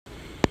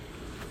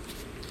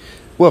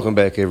Welcome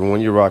back,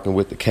 everyone. You're rocking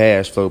with the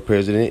Cash Flow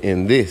President,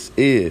 and this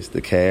is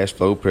the Cash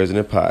Flow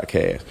President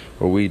Podcast,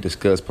 where we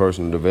discuss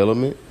personal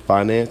development,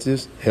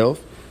 finances,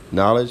 health,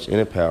 knowledge,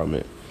 and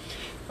empowerment.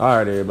 All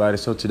right, everybody.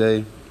 So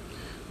today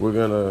we're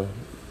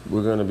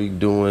gonna be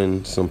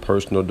doing some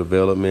personal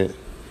development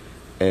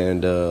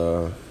and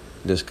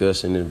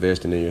discussing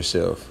investing in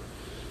yourself.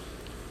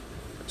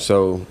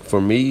 So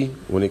for me,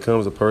 when it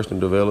comes to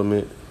personal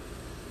development,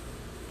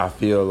 I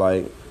feel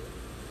like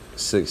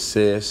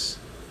success.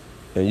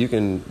 And you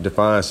can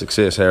define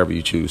success however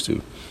you choose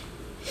to.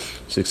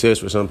 Success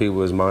for some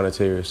people is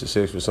monetary.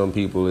 Success for some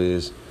people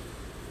is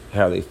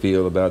how they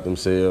feel about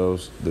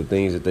themselves, the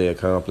things that they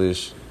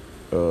accomplish,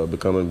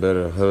 becoming a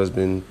better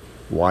husband,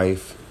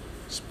 wife,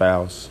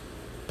 spouse,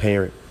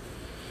 parent,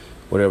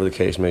 whatever the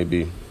case may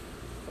be.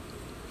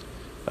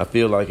 I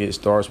feel like it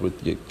starts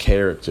with your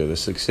character. The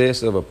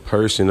success of a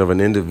person, of an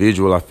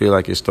individual, I feel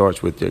like it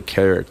starts with your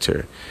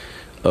character.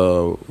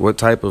 What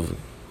type of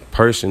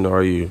person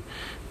are you?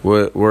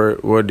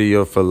 What do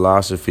your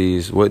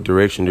philosophies, what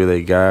direction do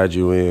they guide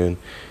you in?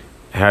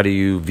 How do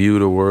you view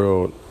the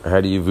world?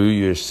 How do you view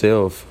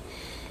yourself?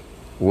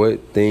 What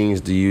things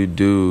do you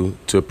do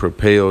to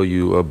propel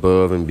you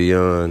above and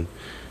beyond?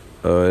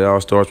 It all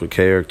starts with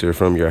character,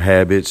 from your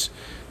habits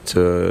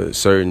to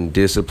certain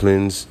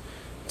disciplines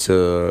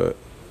to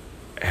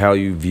how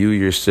you view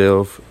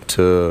yourself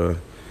to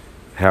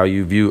how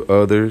you view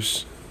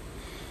others.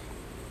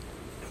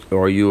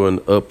 Are you an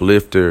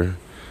uplifter?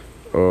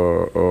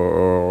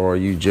 Or are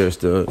you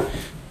just a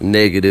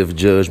negative,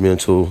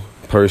 judgmental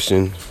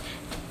person?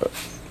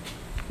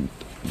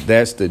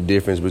 That's the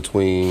difference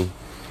between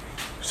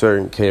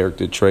certain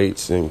character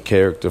traits and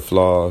character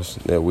flaws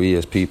that we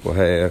as people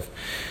have.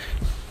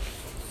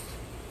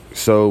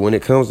 So when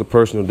it comes to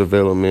personal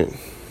development,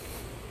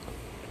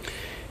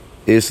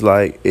 it's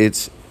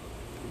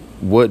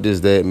what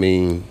does that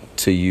mean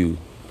to you,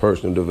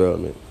 personal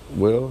development?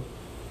 Well,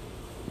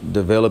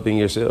 developing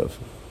yourself.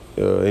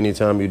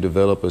 Anytime you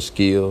develop a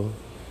skill,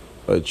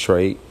 a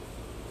trait,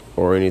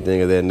 or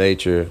anything of that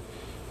nature,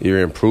 you're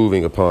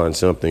improving upon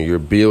something. You're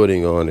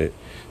building on it.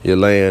 You're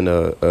laying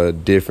a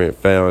different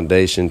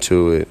foundation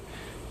to it.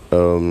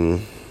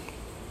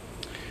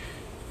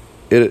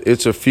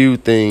 It's a few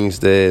things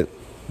that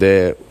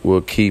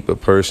will keep a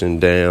person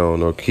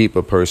down, or keep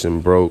a person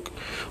broke,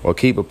 or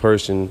keep a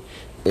person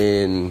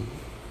in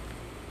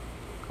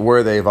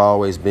where they've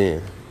always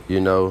been,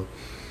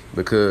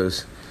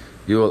 because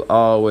you'll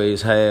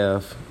always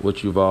have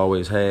what you've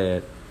always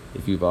had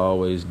if you've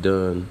always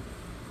done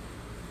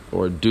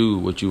or do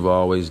what you've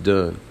always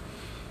done.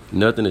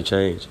 Nothing to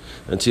change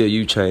until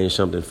you change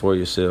something for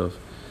yourself.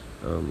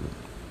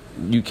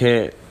 You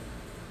can't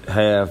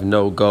have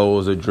no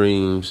goals or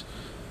dreams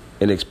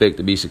and expect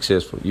to be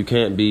successful. You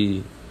can't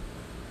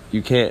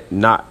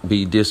not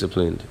be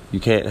disciplined. You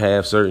can't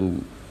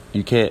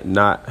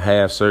not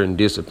have certain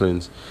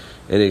disciplines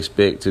and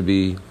expect to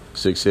be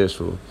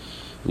successful.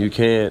 You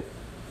can't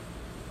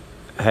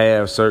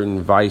have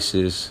certain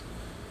vices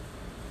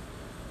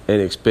and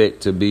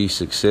expect to be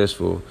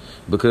successful,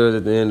 because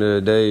at the end of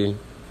the day,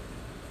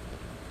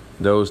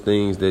 those are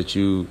things that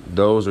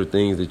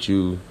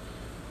you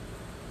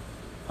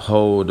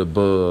hold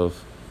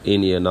above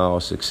any and all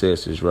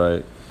successes,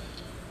 right?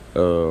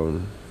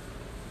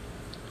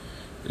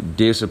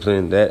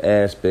 Discipline, that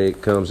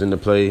aspect comes into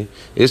play.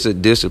 It's a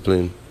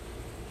discipline,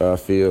 I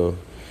feel,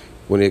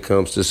 when it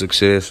comes to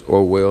success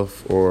or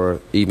wealth or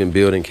even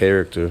building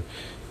character.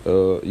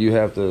 You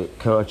have to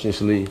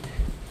consciously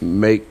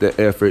make the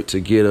effort to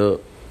get up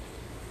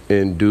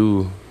and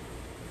do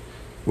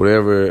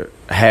whatever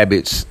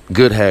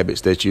good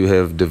habits that you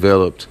have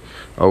developed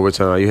over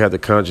time. You have to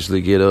consciously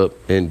get up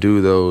and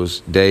do those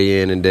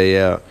day in and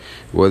day out,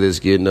 whether it's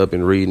getting up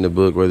and reading a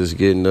book, whether it's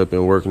getting up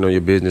and working on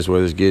your business,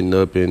 whether it's getting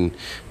up and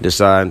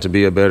deciding to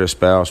be a better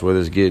spouse, whether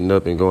it's getting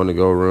up and going to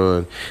go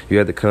run. You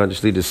have to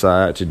consciously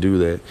decide to do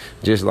that.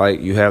 Just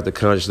like you have to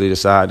consciously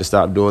decide to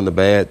stop doing the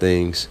bad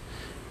things,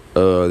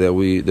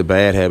 the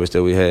bad habits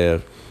that we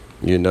have.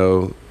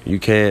 You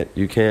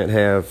can't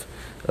have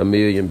a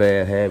million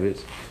bad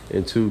habits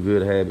and 2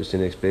 good habits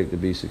and expect to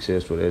be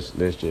successful.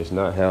 That's just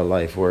not how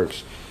life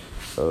works.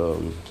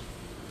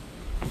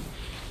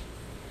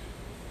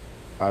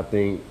 I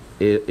think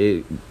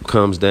it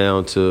comes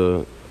down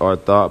to our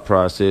thought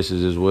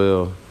processes as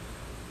well,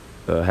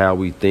 how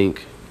we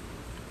think,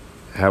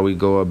 how we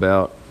go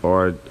about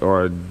our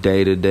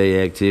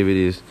day-to-day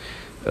activities.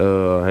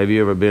 Have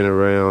you ever been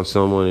around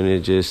someone and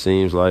it just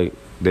seems like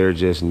they're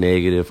just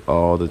negative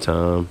all the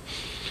time?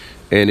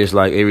 And it's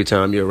like every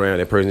time you're around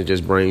that person, it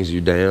just brings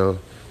you down.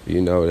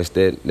 That's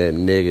that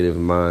negative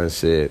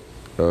mindset.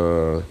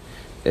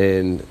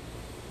 And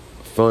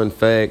fun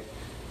fact,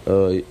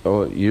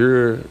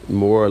 you're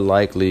more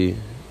likely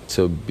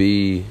to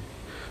be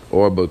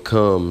or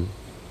become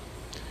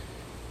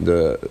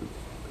the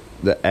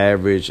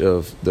average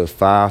of the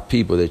 5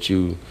 people that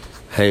you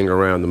hang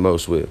around the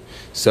most with.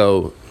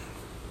 So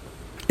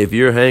if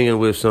you're hanging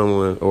with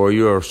someone, or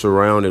you're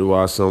surrounded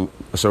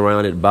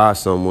by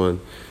someone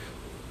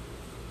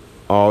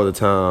all the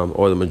time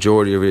or the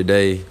majority of your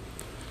day,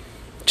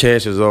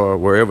 chances are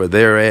wherever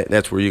they're at,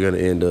 that's where you're going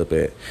to end up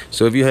at.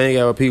 So if you hang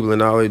out with people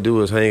and all they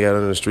do is hang out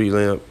under the street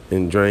lamp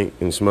and drink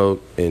and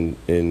smoke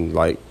and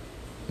like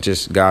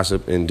just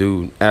gossip and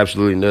do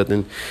absolutely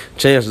nothing,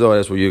 chances are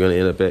that's where you're going to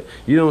end up at.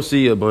 You don't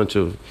see a bunch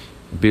of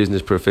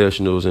business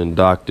professionals and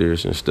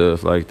doctors and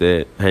stuff like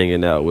that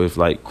hanging out with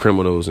like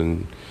criminals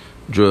and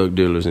drug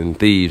dealers and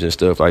thieves and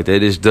stuff like that.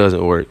 This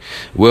doesn't work.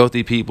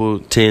 Wealthy people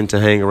tend to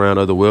hang around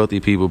other wealthy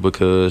people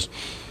because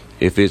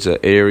if it's an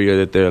area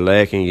that they're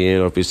lacking in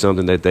or if it's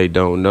something that they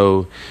don't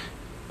know,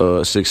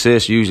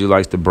 success usually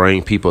likes to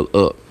bring people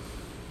up,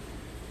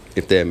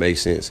 if that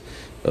makes sense.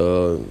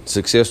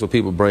 Successful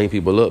people bring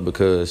people up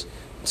because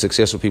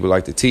successful people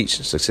like to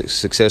teach.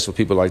 Successful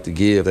people like to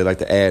give. They like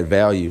to add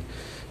value.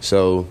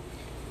 So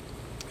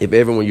if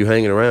everyone you're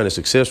hanging around is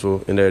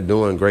successful and they're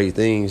doing great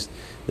things,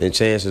 then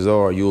chances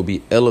are you'll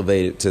be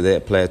elevated to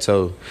that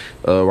plateau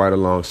right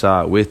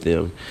alongside with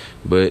them.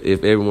 But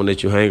if everyone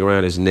that you hang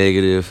around is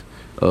negative,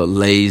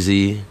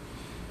 lazy,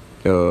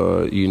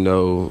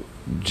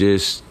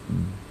 just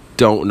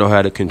don't know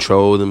how to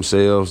control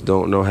themselves,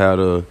 don't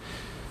know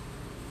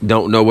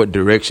what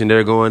direction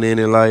they're going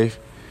in life,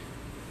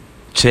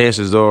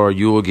 chances are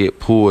you will get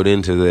pulled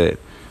into that.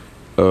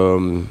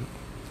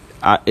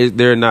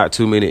 There are not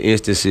too many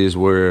instances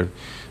where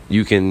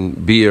you can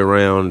be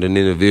around an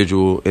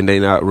individual and they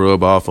not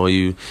rub off on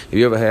you. Have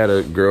you ever had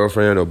a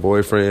girlfriend or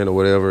boyfriend or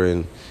whatever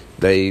and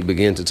they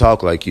begin to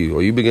talk like you,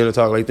 or you begin to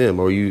talk like them,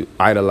 or you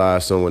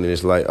idolize someone and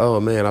it's like, oh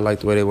man, I like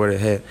the way they wear their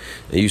hat,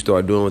 and you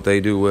start doing what they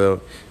do?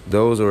 Well,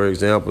 those are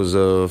examples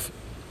of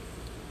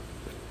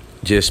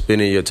just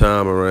spending your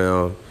time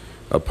around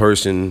a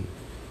person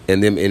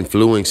and them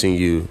influencing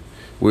you.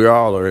 We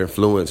all are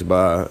influenced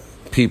by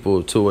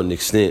people to an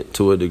extent,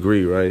 to a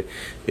degree, right?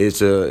 It's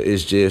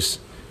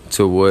just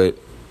to what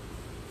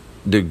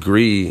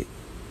degree,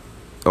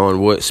 on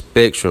what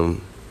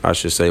spectrum, I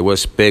should say,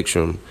 what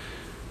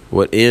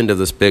end of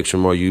the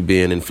spectrum are you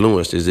being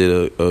influenced? Is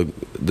it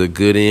the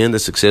good end, the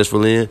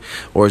successful end,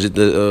 or is it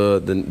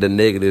the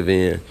negative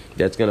end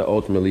that's going to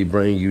ultimately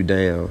bring you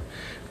down?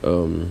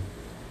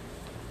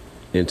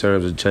 In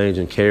terms of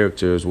changing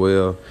character as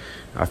well,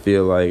 I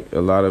feel like a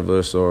lot of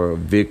us are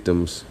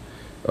victims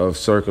of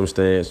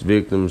circumstance,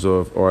 victims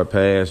of our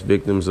past,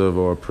 victims of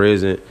our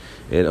present,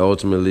 and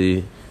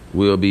ultimately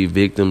will be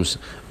victims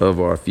of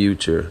our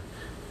future.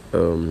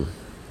 I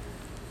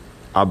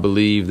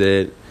believe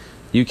that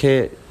you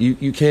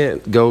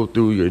can't go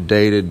through your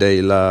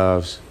day-to-day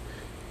lives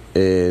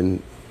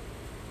and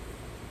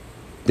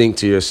think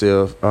to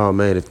yourself, oh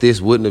man, if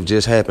this wouldn't have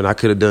just happened, I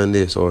could have done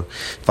this, or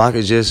if I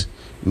could just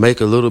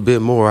make a little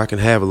bit more, I can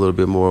have a little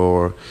bit more,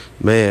 or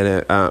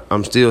man,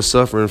 I'm still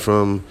suffering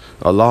from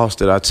a loss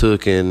that I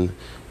took in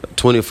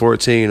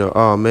 2014, or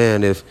oh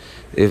man, if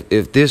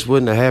this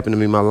wouldn't have happened to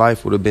me, my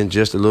life would have been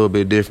just a little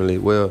bit differently.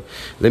 Well,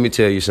 let me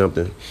tell you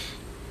something.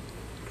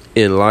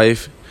 In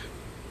life,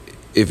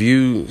 if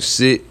you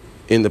sit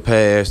in the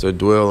past or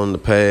dwell on the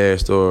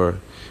past or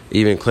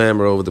even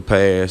clamor over the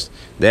past,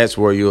 that's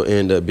where you'll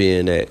end up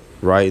being at,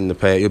 right in the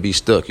past. You'll be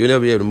stuck. You'll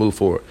never be able to move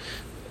forward.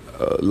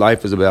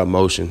 Life is about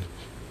motion,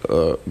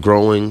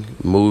 growing,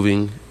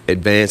 moving,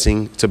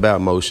 advancing. It's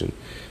about motion.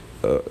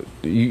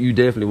 You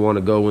definitely want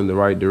to go in the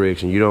right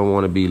direction. You don't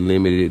want to be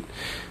limited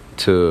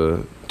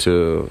to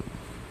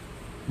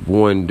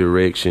one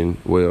direction.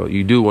 Well,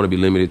 you do want to be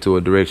limited to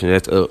a direction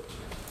that's up,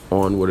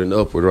 onward and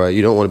upward, right?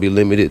 You don't want to be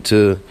limited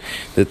to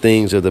the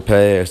things of the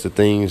past, the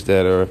things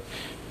that are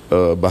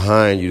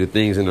behind you, the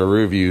things in the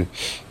rear view.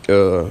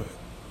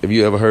 Have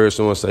you ever heard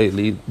someone say,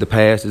 leave the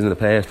past is in the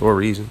past for a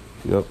reason?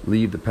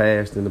 Leave the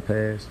past in the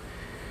past.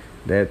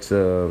 That's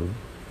I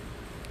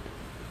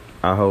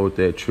hold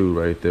that true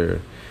right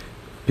there.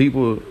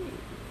 People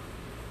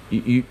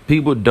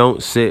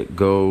don't set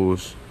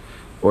goals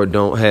or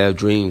don't have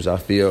dreams, I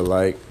feel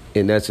like,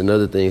 and that's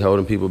another thing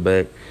holding people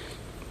back.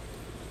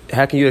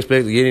 How can you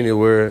expect to get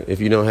anywhere if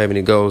you don't have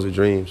any goals or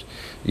dreams?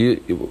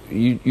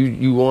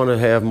 You want to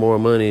have more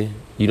money.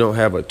 You don't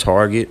have a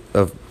target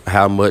of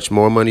how much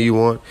more money you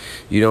want.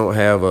 You don't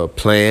have a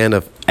plan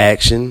of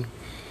action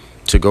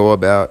to go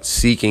about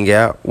seeking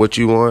out what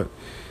you want.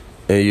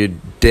 And you're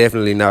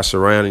definitely not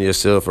surrounding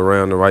yourself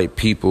around the right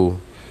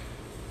people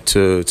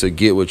to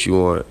get what you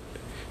want.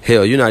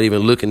 Hell, you're not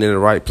even looking in the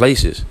right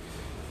places.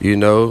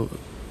 The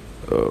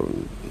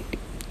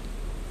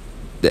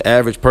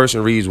average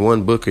person reads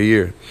one book a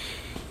year.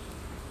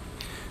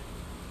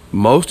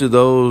 Most of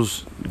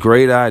those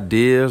great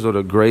ideas or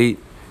the great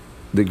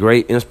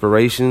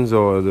inspirations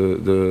or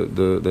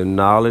the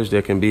knowledge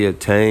that can be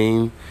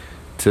attained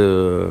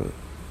to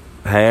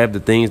have the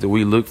things that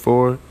we look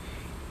for,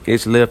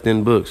 it's left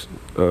in books.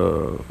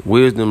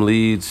 Wisdom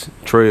leads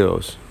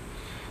trails,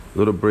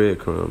 little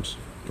breadcrumbs.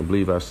 I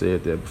believe I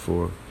said that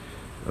before.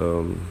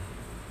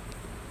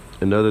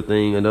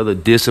 Another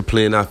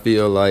discipline I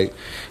feel like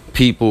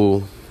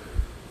people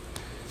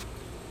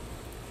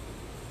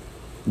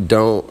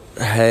don't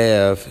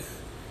have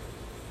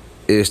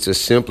is to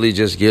simply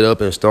just get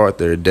up and start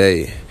their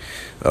day.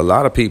 A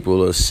lot of people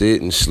will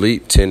sit and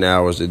sleep 10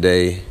 hours a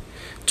day,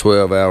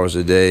 12 hours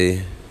a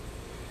day.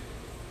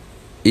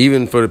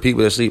 Even for the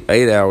people that sleep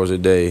 8 hours a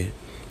day,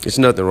 it's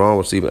nothing wrong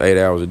with sleeping 8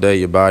 hours a day.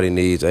 Your body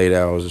needs 8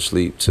 hours of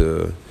sleep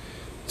to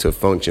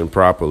function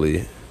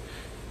properly.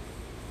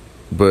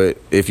 But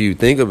if you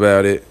think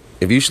about it,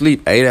 if you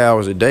sleep 8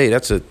 hours a day,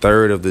 that's a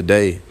third of the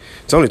day.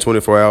 It's only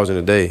 24 hours in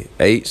a day.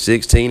 8,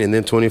 16, and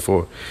then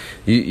 24.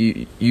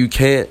 You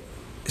can't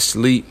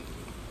sleep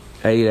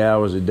 8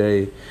 hours a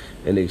day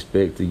and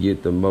expect to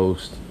get the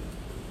most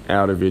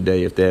out of your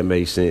day, if that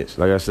makes sense.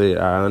 Like I said,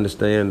 I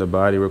understand the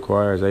body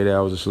requires 8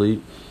 hours of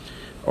sleep.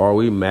 Are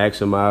we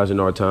maximizing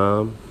our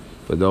time?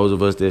 For those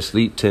of us that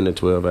sleep 10 to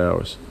 12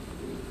 hours,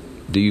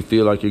 do you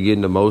feel like you're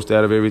getting the most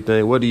out of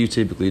everything? What do you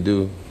typically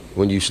do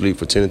when you sleep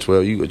for 10 to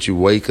 12? You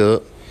wake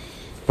up,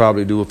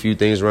 probably do a few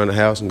things around the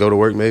house and go to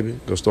work maybe,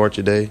 go start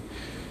your day.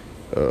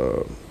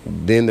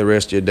 Then the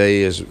rest of your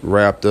day is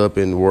wrapped up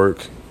in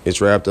work. It's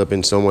wrapped up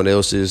in someone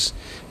else's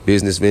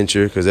business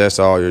venture, because that's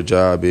all your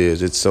job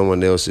is. It's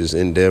someone else's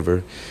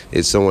endeavor.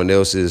 It's someone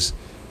else's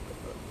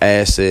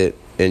asset,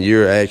 and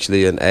you're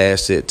actually an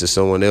asset to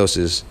someone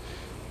else's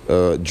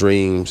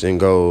dreams and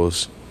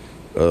goals.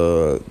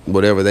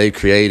 Whatever they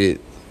created,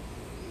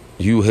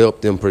 you help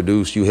them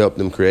produce, you help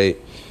them create,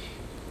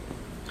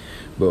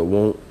 but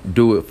won't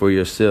do it for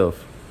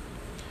yourself.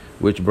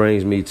 Which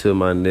brings me to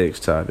my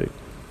next topic: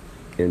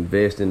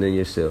 investing in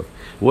yourself.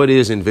 What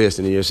is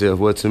investing in yourself?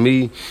 Well, to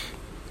me,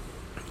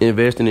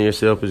 investing in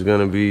yourself is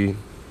going to be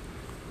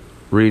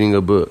reading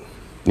a book.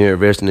 You're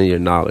investing in your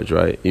knowledge,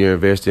 right? You're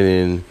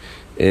investing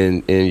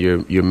in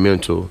your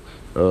mental.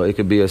 It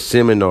could be a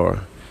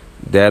seminar.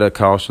 That'll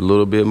cost a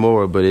little bit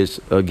more, but it's,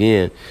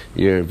 again,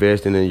 you're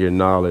investing in your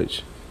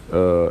knowledge.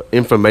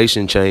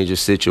 Information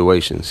changes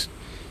situations.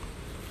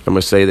 I'm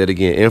going to say that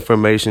again.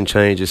 Information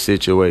changes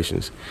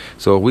situations.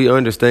 So if we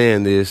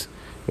understand this,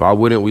 why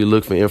wouldn't we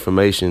look for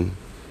information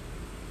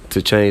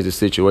to change the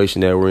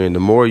situation that we're in? The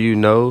more you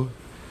know,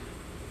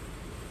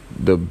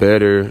 the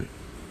better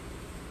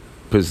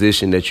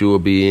position that you will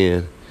be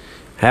in.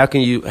 How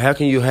can you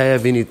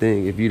have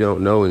anything if you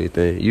don't know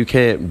anything? You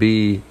can't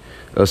be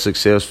a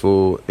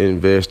successful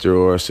investor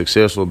or a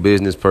successful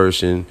business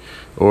person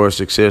or a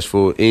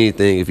successful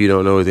anything if you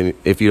don't know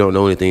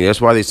anything. That's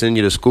why they send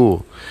you to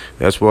school.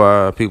 That's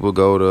why people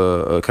go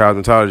to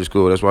cosmetology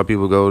school. That's why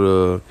people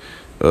go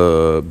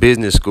to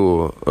business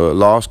school,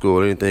 law school,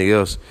 or anything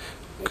else,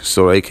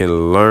 so they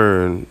can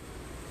learn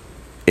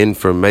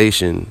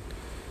information,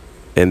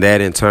 and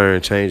that in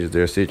turn changes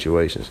their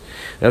situations.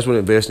 That's what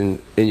investing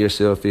in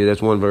yourself is.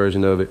 That's one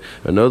version of it.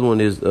 Another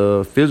one is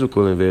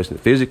physical investing,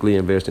 physically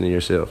investing in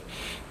yourself.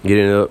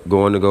 Getting up,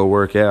 going to go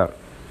work out,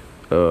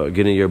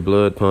 getting your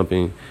blood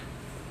pumping.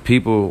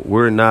 People,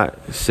 we're not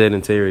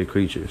sedentary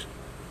creatures.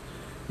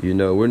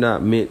 We're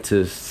not meant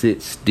to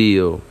sit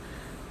still.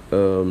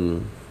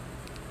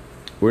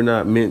 We're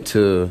not meant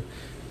to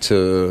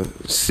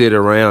sit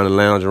around and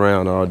lounge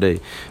around all day.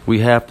 We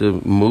have to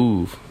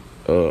move.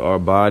 Our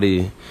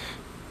body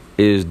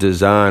is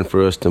designed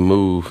for us to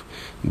move,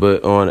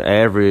 but on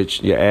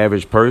average, your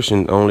average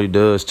person only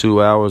does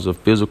 2 hours of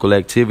physical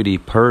activity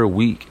per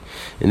week,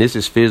 and this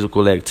is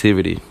physical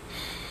activity.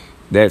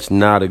 That's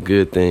not a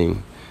good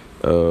thing.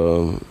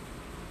 You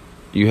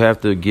have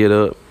to get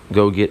up,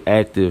 go get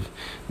active.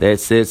 That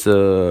sets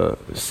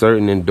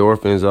certain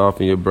endorphins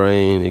off in your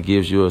brain. It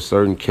gives you a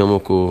certain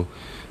chemical,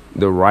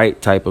 the right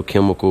type of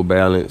chemical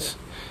balance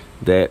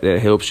that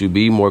helps you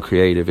be more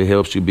creative. It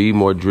helps you be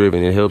more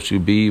driven. It helps you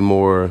be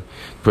more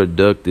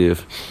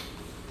productive.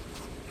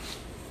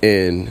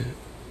 And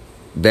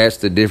that's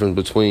the difference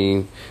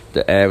between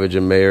the average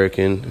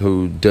American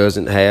who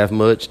doesn't have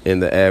much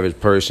and the average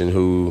person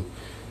who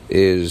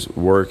is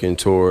working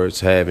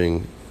towards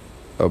having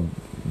a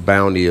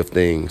bounty of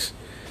things.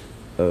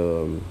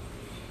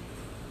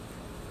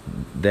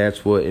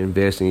 That's what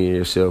investing in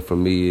yourself for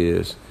me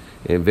is.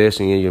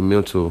 Investing in your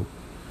mental,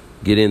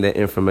 getting that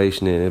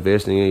information in,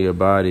 investing in your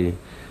body,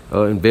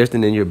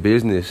 investing in your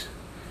business,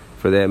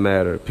 for that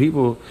matter.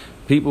 People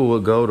will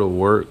go to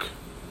work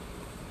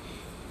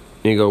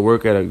and go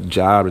work at a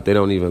job that they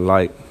don't even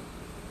like.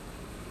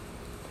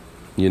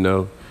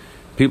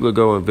 People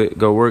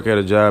go work at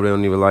a job they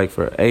don't even like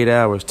for 8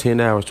 hours, 10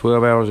 hours,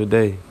 12 hours a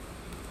day.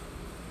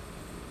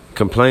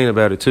 Complain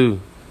about it too.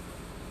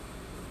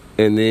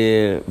 And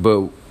then,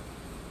 but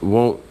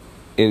won't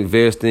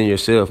invest in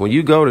yourself. When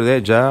you go to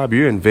that job,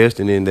 you're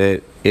investing in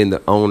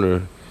the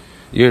owner.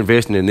 You're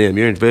investing in them.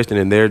 You're investing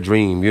in their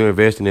dream. You're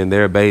investing in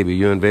their baby.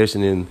 You're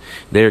investing in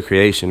their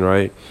creation,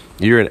 right?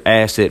 You're an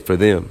asset for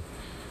them.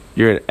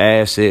 You're an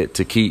asset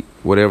to keep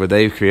whatever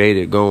they've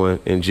created going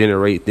and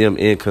generate them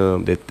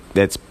income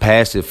that's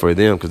passive for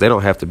them, because they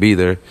don't have to be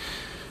there.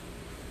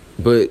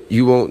 But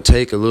you won't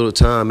take a little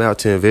time out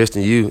to invest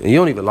in you, and you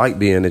don't even like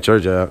being at your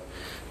job.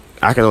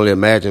 I can only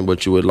imagine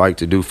what you would like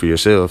to do for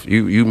yourself.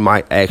 You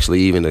might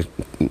actually even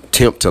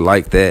attempt to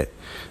like that,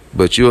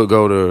 but you'll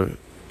go to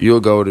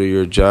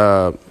your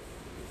job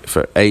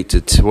for 8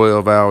 to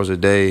 12 hours a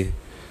day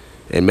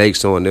and make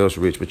someone else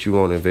rich, but you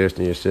won't invest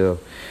in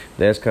yourself.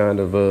 That's kind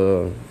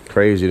of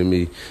crazy to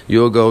me.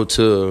 You'll go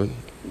to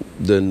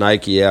the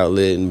Nike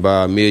outlet and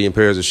buy 1 million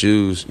pairs of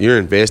shoes. You're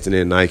investing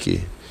in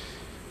Nike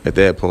at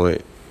that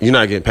point. You're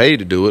not getting paid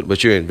to do it,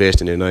 but you're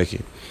investing in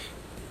Nike.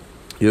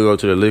 You'll go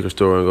to the liquor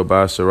store and go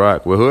buy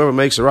Ciroc. Well, whoever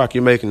makes Ciroc,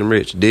 you're making them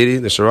rich. Diddy,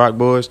 the Ciroc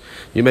boys,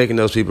 you're making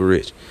those people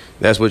rich.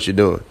 That's what you're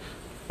doing.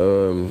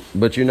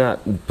 But you're not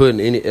putting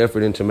any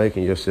effort into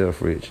making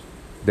yourself rich.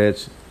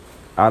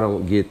 I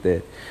don't get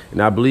that.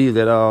 And I believe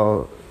that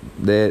all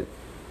that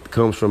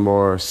comes from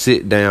our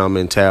sit-down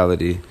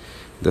mentality.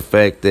 The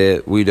fact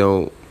that we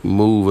don't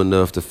move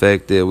enough. The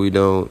fact that we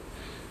don't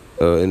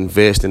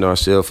invest in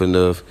ourselves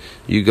enough.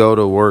 You go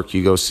to work,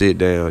 you go sit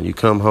down. You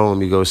come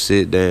home, you go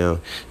sit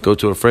down. Go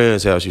to a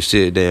friend's house, you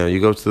sit down.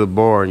 You go to the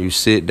bar and you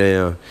sit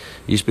down.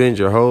 You spend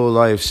your whole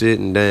life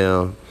sitting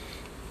down,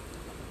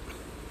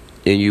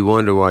 and you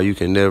wonder why you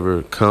can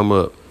never come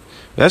up.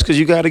 That's because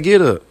you got to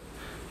get up.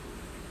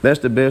 That's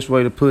the best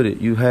way to put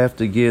it. You have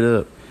to get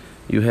up.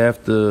 You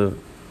have to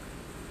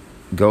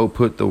go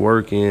put the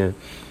work in.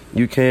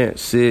 You can't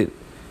sit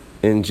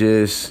and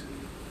just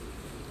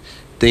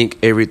think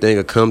everything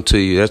will come to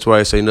you. That's why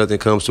I say nothing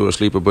comes to a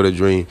sleeper but a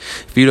dream.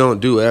 If you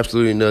don't do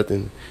absolutely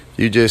nothing,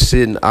 you just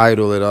sitting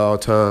idle at all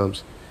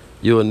times,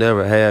 you'll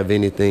never have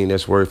anything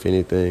that's worth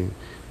anything.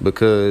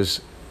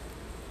 Because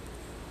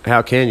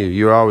how can you?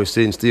 You're always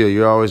sitting still.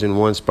 You're always in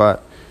one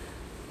spot.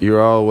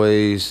 You're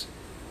always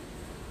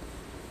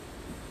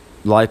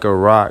like a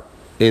rock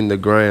in the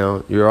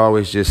ground. You're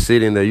always just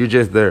sitting there. You're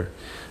just there.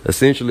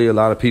 Essentially, a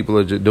lot of people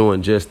are just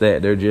doing just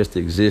that. They're just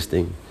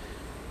existing.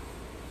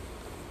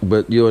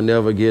 But you'll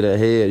never get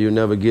ahead. You'll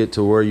never get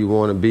to where you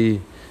want to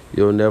be.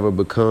 You'll never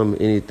become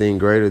anything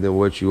greater than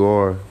what you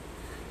are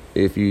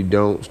if you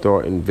don't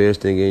start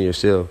investing in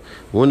yourself.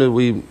 When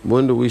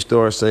do we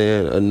start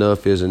saying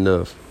enough is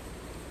enough?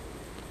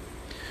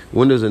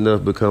 When does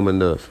enough become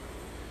enough?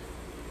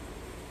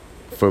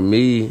 For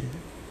me,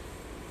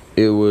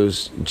 it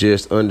was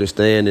just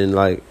understanding,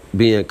 like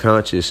being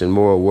conscious and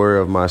more aware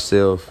of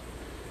myself,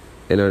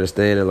 and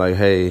understanding like,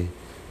 hey,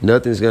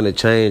 nothing's gonna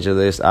change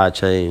unless I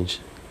change,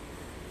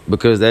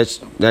 because that's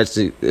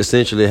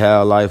essentially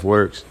how life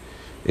works.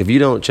 If you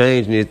don't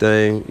change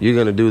anything, you're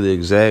gonna do the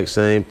exact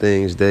same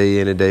things day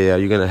in and day out.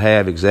 You're gonna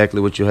have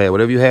exactly what you had.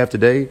 Whatever you have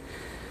today,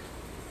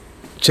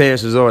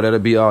 chances are that'll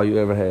be all you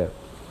ever have.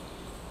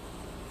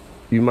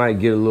 You might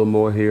get a little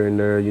more here and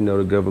there. You know,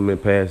 the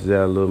government passes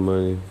out a little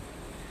money.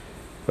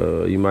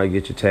 You might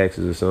get your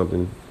taxes or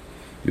something.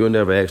 You'll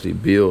never actually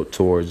build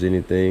towards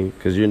anything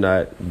because you're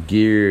not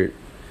geared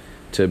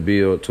to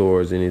build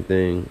towards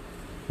anything.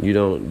 You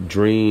don't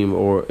dream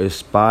or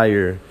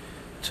aspire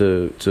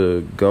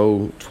to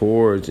go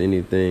towards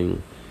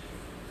anything,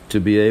 to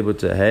be able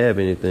to have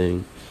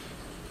anything.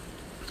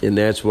 And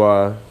that's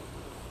why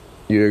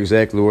you're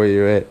exactly where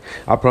you're at.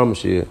 I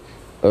promise you,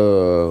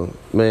 man,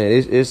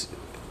 it's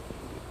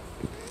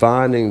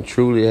finding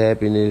truly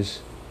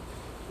happiness,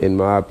 in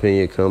my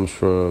opinion, comes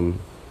from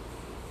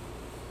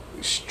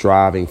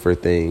striving for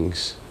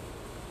things.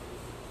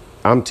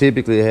 I'm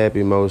typically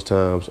happy most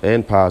times,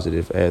 and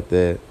positive at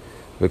that,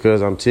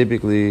 because I'm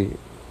typically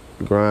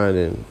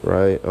grinding,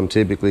 right? I'm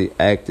typically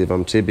active.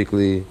 I'm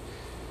typically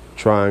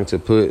trying to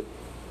put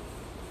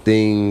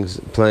things,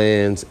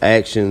 plans,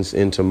 actions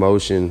into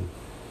motion,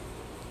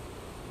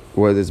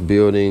 whether it's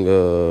building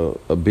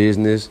a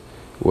business,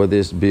 whether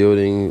it's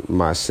building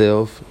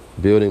myself,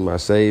 building my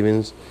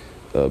savings,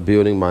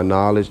 building my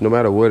knowledge. No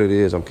matter what it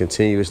is, I'm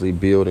continuously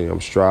building,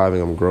 I'm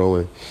striving, I'm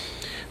growing.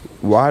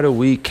 Why do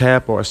we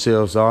cap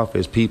ourselves off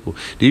as people?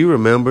 Do you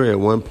remember at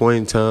one point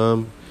in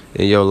time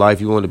in your life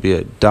you wanted to be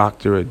a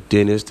doctor, a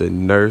dentist, a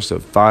nurse, a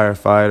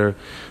firefighter,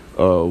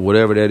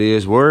 whatever that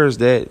is? Where is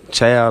that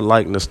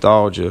childlike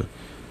nostalgia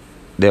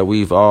that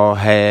we've all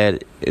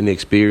had and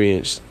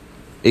experienced?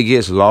 It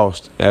gets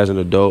lost as an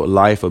adult.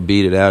 Life will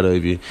beat it out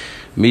of you.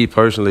 Me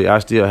personally, I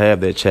still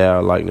have that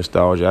childlike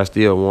nostalgia. I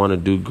still want to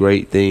do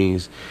great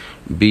things,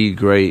 be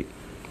great,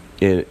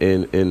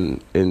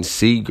 and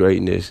see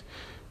greatness.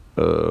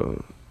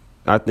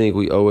 I think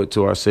we owe it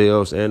to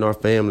ourselves and our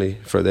family,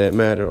 for that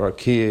matter, our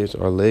kids,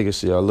 our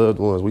legacy, our loved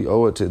ones. We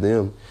owe it to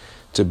them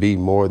to be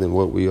more than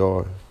what we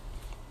are,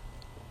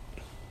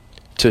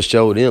 to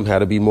show them how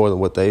to be more than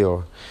what they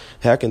are.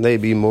 How can they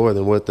be more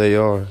than what they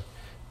are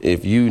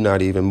if you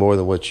not even more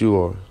than what you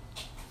are?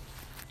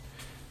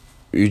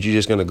 You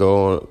just gonna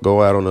go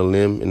out on a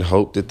limb and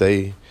hope that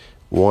they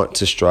want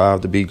to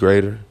strive to be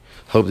greater,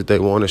 hope that they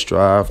want to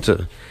strive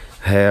to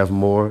have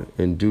more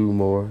and do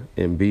more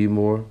and be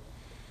more?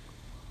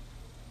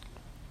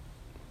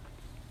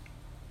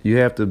 You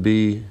have to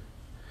be,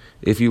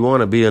 if you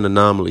want to be an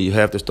anomaly, you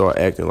have to start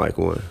acting like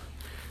one.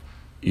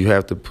 You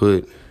have to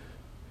put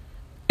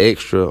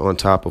extra on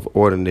top of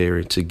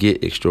ordinary to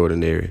get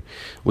extraordinary.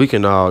 We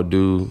can all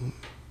do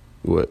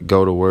what?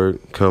 Go to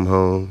work, come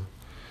home,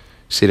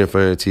 sit in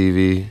front of the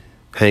TV,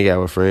 hang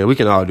out with friends. We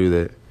can all do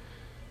that.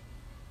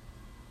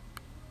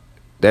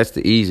 That's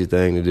the easy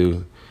thing to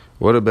do.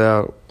 What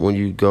about when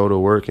you go to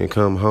work and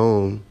come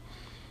home,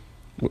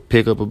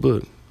 pick up a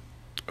book,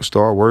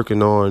 start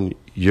working on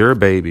your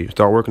baby.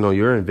 Start working on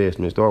your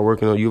investment. Start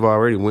working on. You've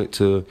already went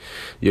to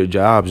your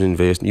jobs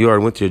invest. You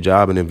already went to your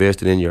job and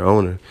invested in your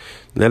owner.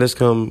 Let us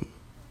come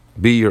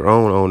be your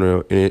own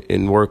owner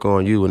and work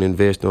on you and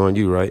invest on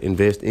you. Right?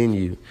 Invest in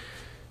you.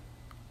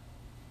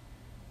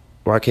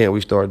 Why can't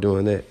we start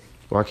doing that?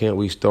 Why can't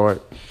we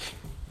start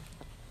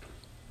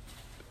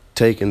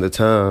taking the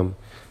time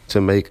to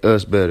make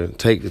us better?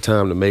 Take the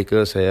time to make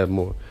us have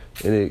more.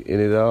 And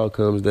it all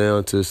comes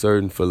down to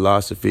certain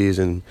philosophies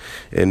and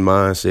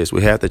mindsets.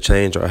 We have to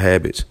change our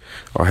habits.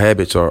 Our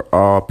habits are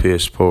all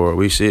piss poor.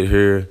 We sit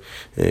here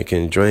and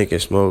can drink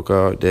and smoke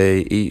all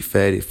day, eat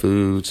fatty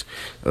foods,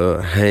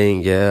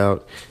 hang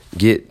out,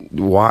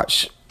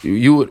 watch.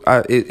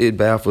 It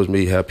baffles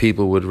me how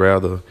people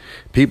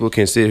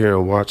can sit here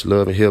and watch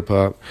Love and Hip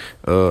Hop,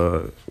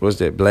 what's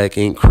that, Black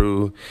Ink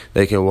Crew.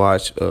 They can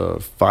watch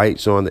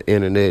fights on the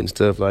internet and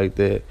stuff like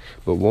that,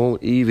 but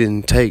won't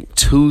even take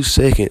 2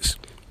 seconds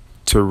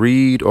to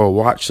read or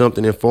watch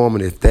something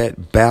informative.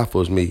 That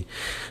baffles me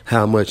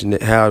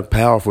how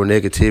powerful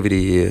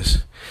negativity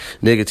is.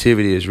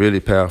 Negativity is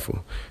really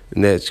powerful,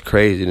 and that's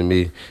crazy to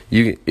me.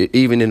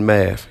 Even in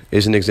math,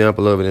 it's an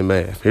example of it in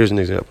math. Here's an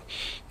example.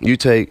 You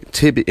take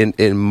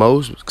in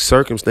most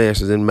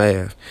circumstances in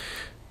math,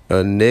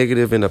 a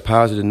negative and a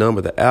positive number,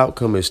 the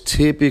outcome is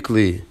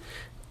typically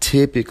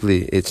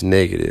it's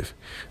negative.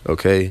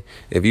 Okay?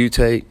 If you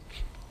take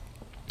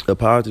a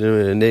positive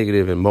and a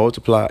negative and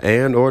multiply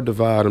and or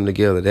divide them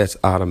together, that's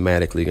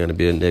automatically going to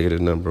be a negative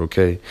number.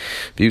 Okay?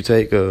 If you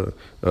take a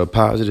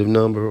positive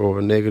number or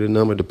a negative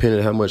number,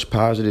 depending on how much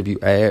positive you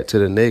add to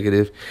the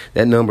negative,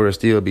 that number will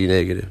still be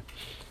negative.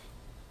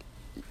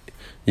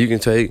 You can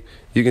take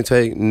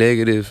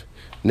negative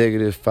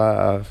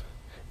 5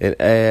 and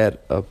add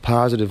a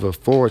positive of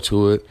 4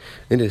 to it,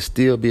 and it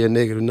still be a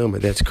negative number.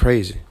 That's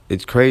crazy.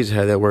 It's crazy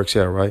how that works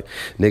out, right?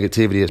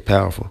 Negativity is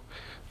powerful.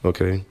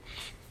 Okay?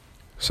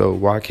 So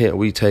why can't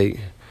we be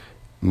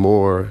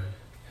more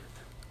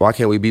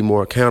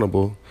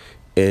accountable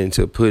and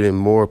to put in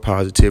more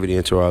positivity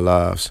into our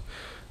lives?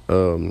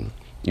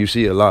 You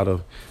see a lot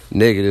of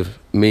negative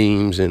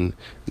memes and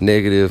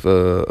negative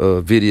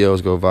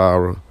videos go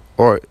viral,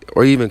 or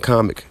even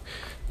comic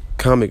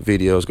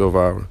videos go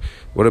viral.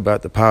 What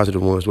about the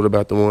positive ones? What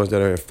about the ones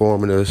that are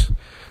informing us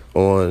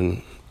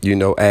on,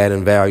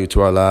 adding value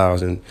to our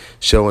lives and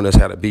showing us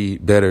how to be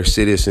better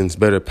citizens,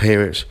 better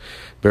parents,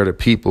 better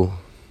people?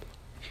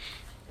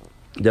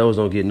 Those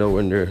don't get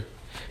nowhere near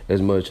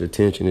as much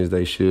attention as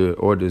they should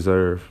or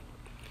deserve.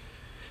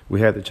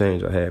 We have to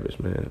change our habits,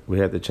 man. We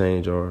have to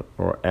change our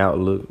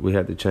outlook. We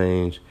have to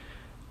change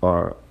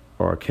our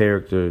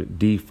character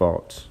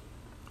defaults.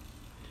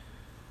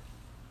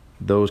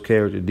 Those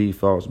character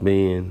defaults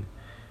being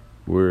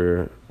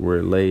we're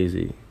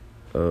lazy,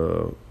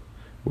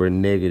 we're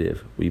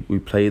negative, we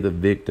play the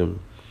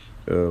victim,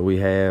 we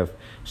have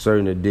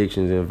certain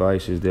addictions and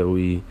vices that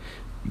we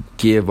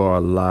give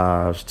our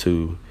lives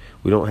to.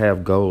 We don't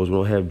have goals, we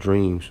don't have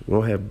dreams, we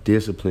don't have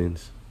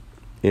disciplines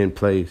in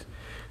place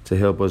to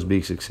help us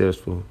be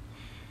successful.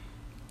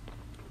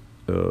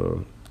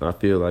 I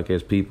feel like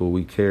as people,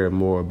 we care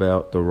more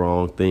about the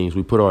wrong things.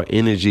 We put our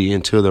energy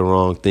into the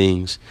wrong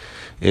things,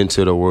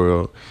 into the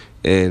world,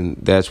 and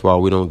that's why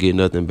we don't get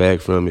nothing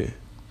back from it.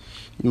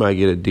 You might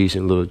get a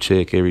decent little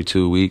check every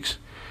 2 weeks,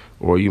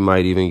 or you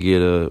might even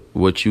get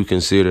what you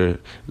consider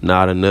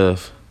not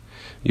enough.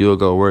 You'll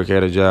go work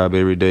at a job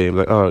every day and be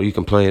like, oh, you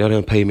complain, I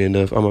didn't pay me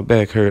enough, my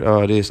back hurt,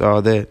 all this,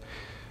 all that.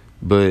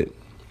 But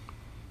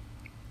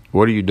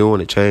what are you doing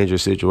to change your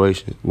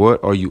situation?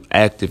 What are you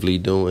actively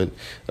doing?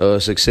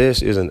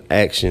 Success is an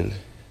action.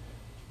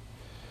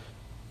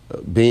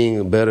 Being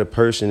a better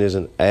person is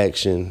an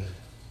action.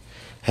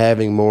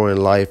 Having more in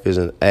life is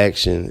an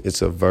action.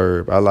 It's a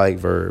verb. I like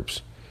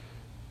verbs.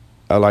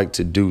 I like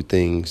to do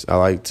things. I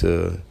like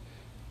to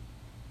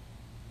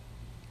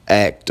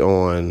act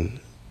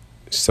on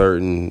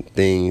certain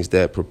things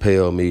that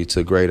propel me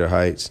to greater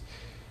heights.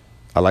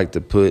 I like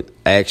to put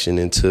action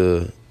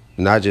into,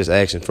 not just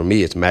action. For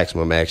me, it's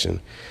maximum action.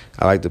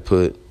 I like to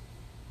put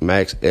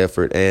max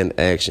effort and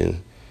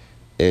action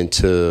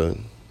into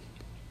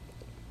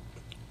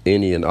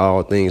any and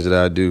all things that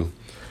I do.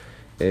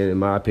 And in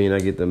my opinion, I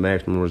get the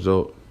maximum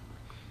result.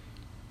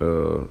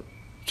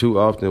 Too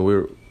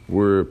often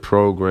we're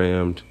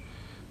programmed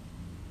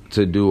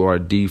to do our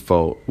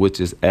default, which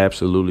is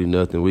absolutely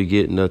nothing. We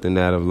get nothing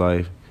out of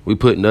life. We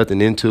put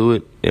nothing into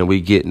it, and we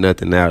get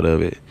nothing out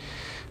of it.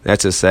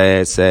 That's a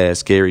sad,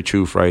 scary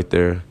truth right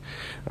there.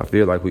 I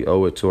feel like we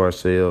owe it to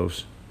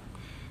ourselves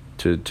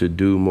to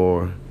do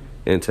more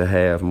and to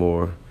have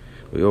more.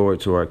 We owe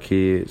it to our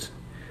kids.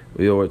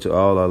 We owe it to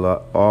all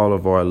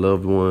of our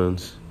loved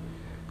ones.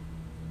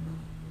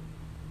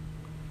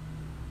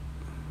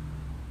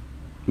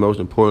 Most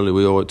importantly,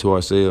 we owe it to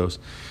ourselves.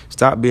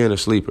 Stop being a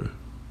sleeper.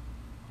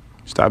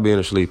 Stop being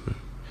a sleeper.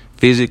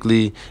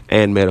 Physically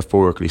and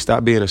metaphorically.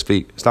 Stop being a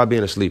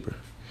sleeper.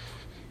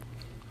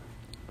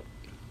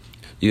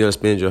 You're going to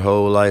spend your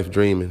whole life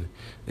dreaming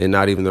and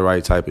not even the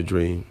right type of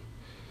dream.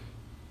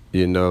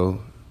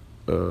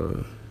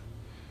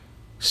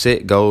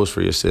 Set goals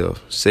for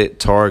yourself. Set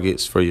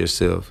targets for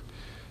yourself.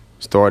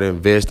 Start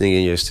investing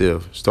in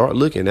yourself. Start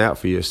looking out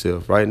for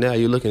yourself. Right now,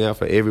 you're looking out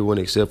for everyone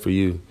except for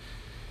you.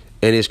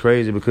 And it's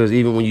crazy because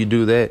even when you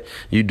do that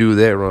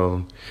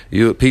wrong.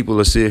 People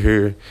will sit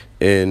here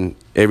and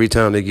every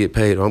time they get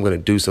paid, I'm going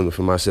to do something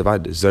for myself. I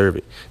deserve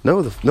it.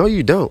 No,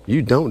 you don't.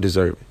 You don't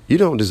deserve it. You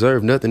don't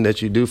deserve nothing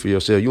that you do for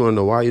yourself. You want to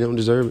know why you don't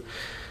deserve it?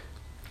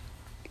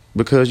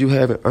 Because you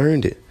haven't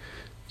earned it.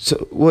 So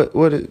what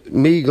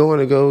me going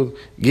to go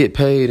get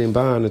paid and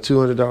buying a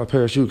 $200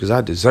 pair of shoes because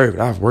I deserve it.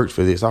 I've worked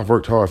for this. I've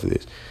worked hard for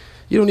this.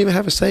 You don't even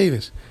have a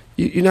savings.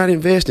 You're not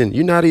investing.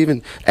 You're not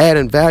even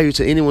adding value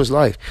to anyone's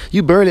life.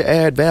 You barely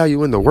add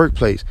value in the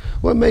workplace.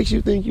 What makes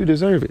you think you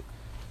deserve it?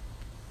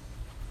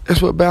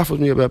 That's what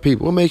baffles me about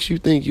people. What makes you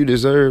think you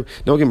deserve?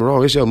 Don't get me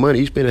wrong. It's your money.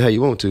 You spend it how you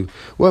want to.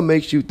 What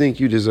makes you think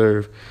you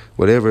deserve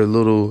whatever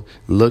little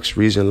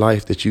luxuries in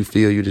life that you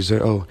feel you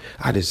deserve? Oh,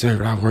 I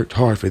deserve it. I worked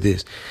hard for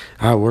this.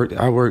 I worked.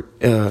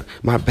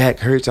 My back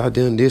hurts. I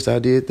done this. I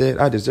did that.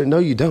 I deserve. No,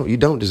 you don't. You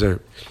don't deserve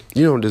it.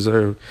 You don't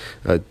deserve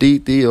a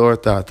DD or a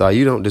thought.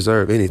 You don't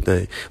deserve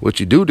anything. What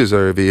you do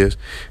deserve is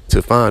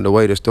to find a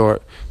way to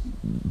start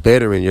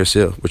bettering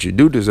yourself. What you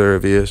do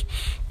deserve is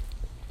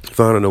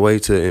finding a way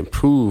to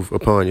improve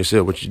upon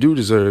yourself. What you do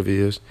deserve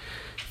is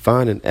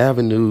finding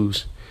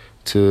avenues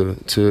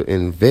to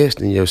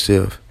invest in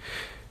yourself.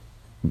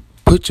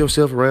 Put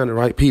yourself around the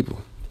right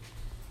people.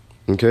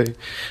 Okay?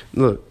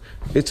 Look,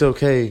 it's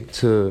okay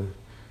to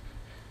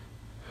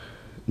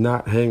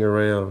not hang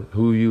around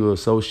who you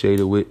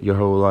associated with your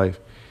whole life.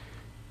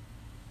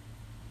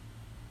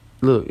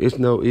 Look, it's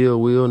no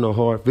ill will, no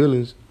hard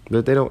feelings. But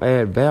if they don't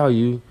add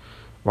value,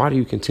 why do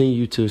you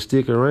continue to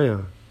stick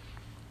around?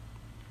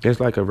 It's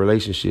like a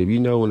relationship. You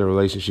know when a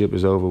relationship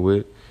is over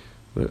with.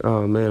 But,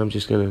 oh, man, I'm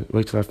just going to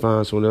wait till I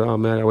find someone. Oh,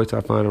 man, I wait till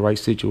I find the right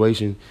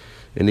situation.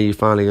 And then you're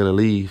finally going to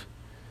leave.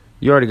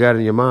 You already got it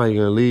in your mind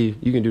you're going to leave.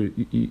 You can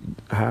do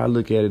how I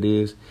look at it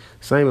is,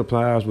 same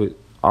applies with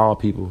all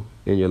people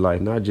in your life,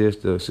 not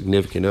just the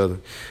significant other.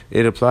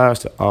 It applies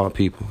to all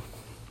people.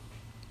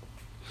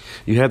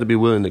 You have to be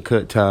willing to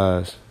cut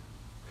ties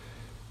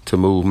to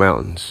move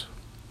mountains.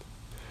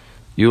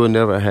 You will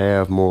never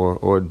have more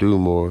or do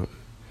more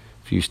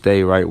if you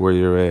stay right where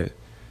you're at.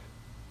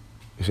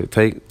 So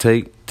take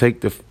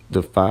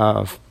the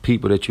 5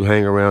 people that you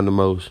hang around the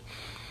most.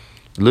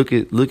 Look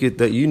at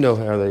that. You know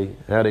how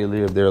they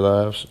live their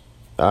lives.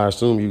 I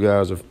assume you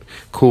guys are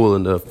cool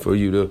enough for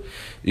you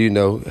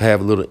to,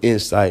 have a little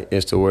insight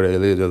as to where they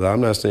live their life.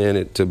 I'm not saying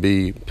it to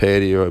be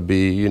petty or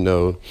be,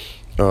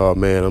 oh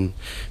man,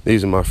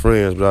 these are my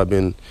friends, but I've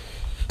been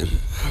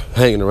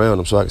hanging around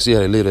them so I can see how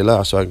they live their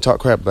lives so I can talk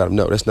crap about them.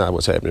 No, that's not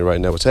what's happening right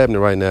now. What's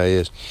happening right now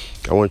is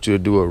I want you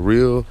to do a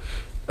real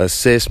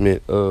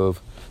assessment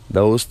of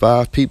those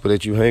 5 people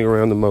that you hang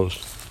around the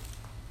most.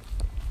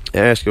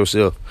 Ask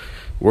yourself,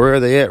 where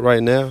are they at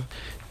right now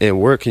and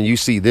where can you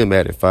see them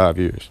at in 5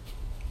 years?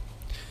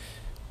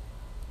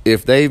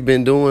 If they've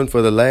been doing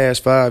for the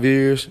last 5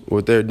 years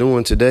what they're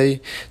doing today,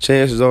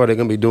 chances are they're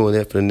going to be doing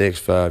that for the next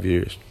 5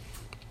 years.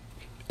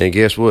 And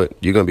guess what?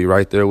 You're going to be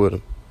right there with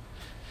them.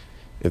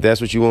 If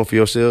that's what you want for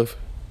yourself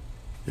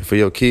and for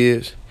your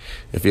kids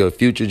and for your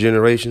future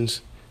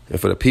generations and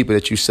for the people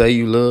that you say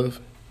you love,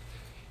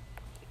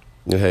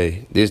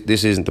 hey,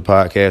 this isn't the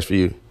podcast for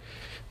you.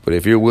 But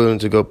if you're willing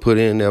to go put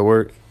in that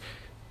work,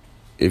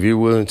 if you're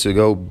willing to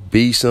go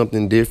be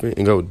something different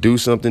and go do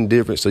something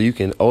different so you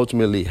can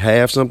ultimately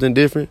have something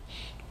different,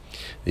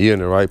 you're in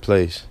the right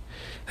place.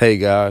 Hey,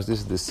 guys, this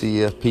is the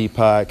CFP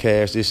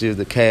podcast. This is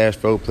the Cash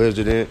Flow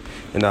President,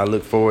 and I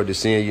look forward to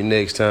seeing you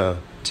next time.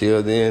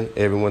 Till then,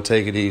 everyone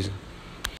take it easy.